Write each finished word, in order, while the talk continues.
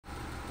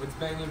What's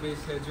banging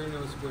bass heads? Your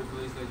nose sport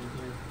Blaze Legend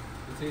here.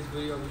 In today's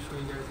video, I'll be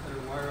showing you guys how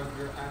to wire up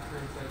your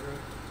Acura Integra.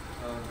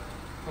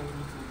 Come with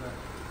me to the back.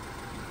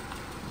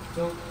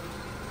 So,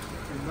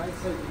 in my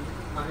setting,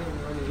 I am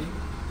running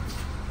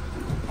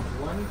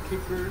one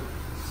kicker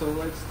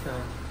Solex 10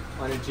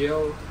 on a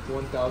JL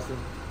 1000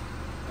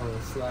 /1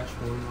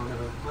 on a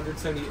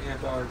 170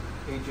 amp hour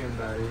AGM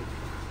battery.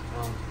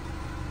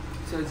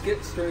 So let's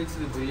get straight to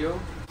the video.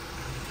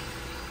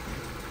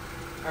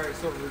 Alright,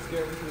 so let's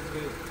get into this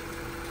video.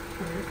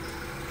 Come here.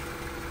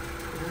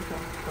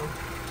 Come.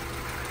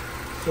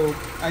 So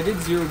I did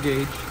 0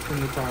 gauge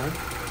in the car,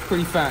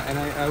 pretty fat, and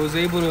I was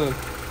able to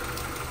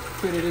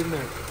fit it in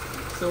there.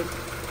 So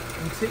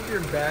you take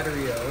your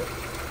battery out,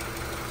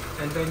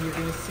 and then you're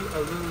gonna see a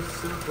little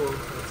circle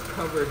that's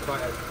covered by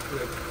a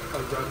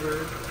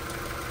rubber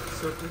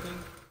circle thing.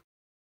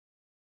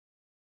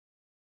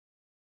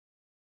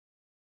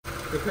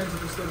 Depends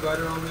if you still got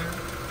it on there.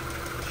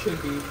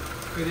 Should be.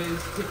 If it is,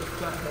 take a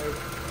flathead,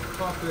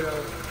 pop it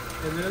out,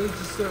 and literally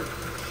just start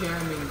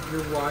jamming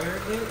your wire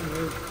in, and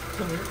you'll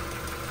come here,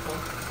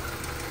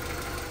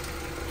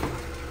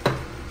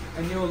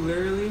 and you'll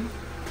literally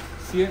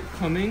see it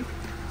coming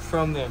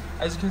from there.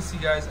 As you can see,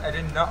 guys, I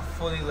did not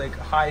fully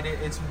hide it.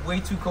 It's way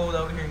too cold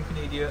out here in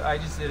Canada. I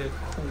just did a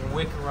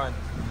quick run.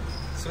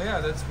 So yeah,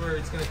 that's where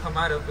it's gonna come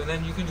out of, and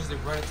then you can just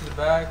run it to the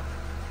back,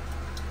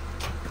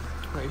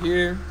 right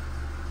here.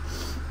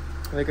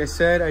 Like I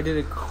said, I did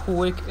a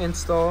quick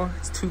install.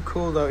 It's too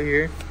cold out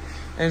here.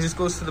 And it just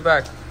goes to the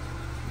back.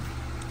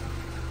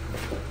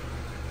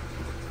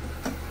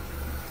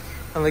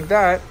 And like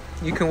that,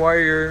 you can wire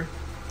your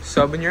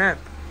sub and your amp.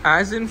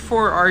 As in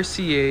for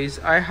RCAs,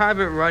 I have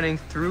it running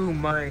through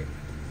my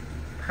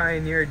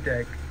Pioneer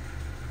deck.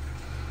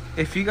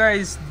 If you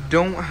guys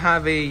don't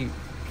have a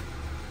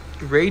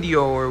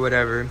radio or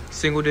whatever,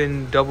 singled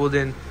in, doubled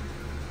in,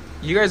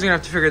 you guys are gonna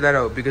have to figure that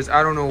out, because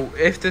I don't know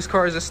if this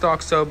car is a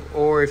stock sub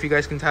or if you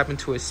guys can tap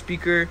into a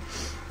speaker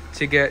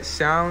to get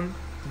sound,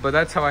 but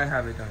that's how I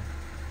have it done.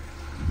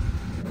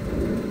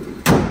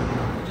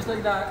 Just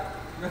like that,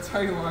 that's how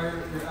you wire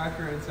your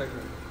Acura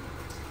Integra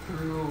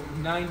through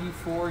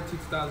 94 to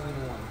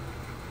 2001.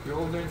 Your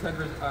older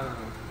Integras, I don't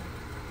know.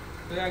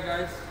 But yeah,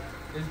 guys,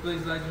 it's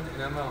Blaze Legend,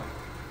 and I'm out.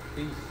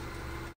 Peace.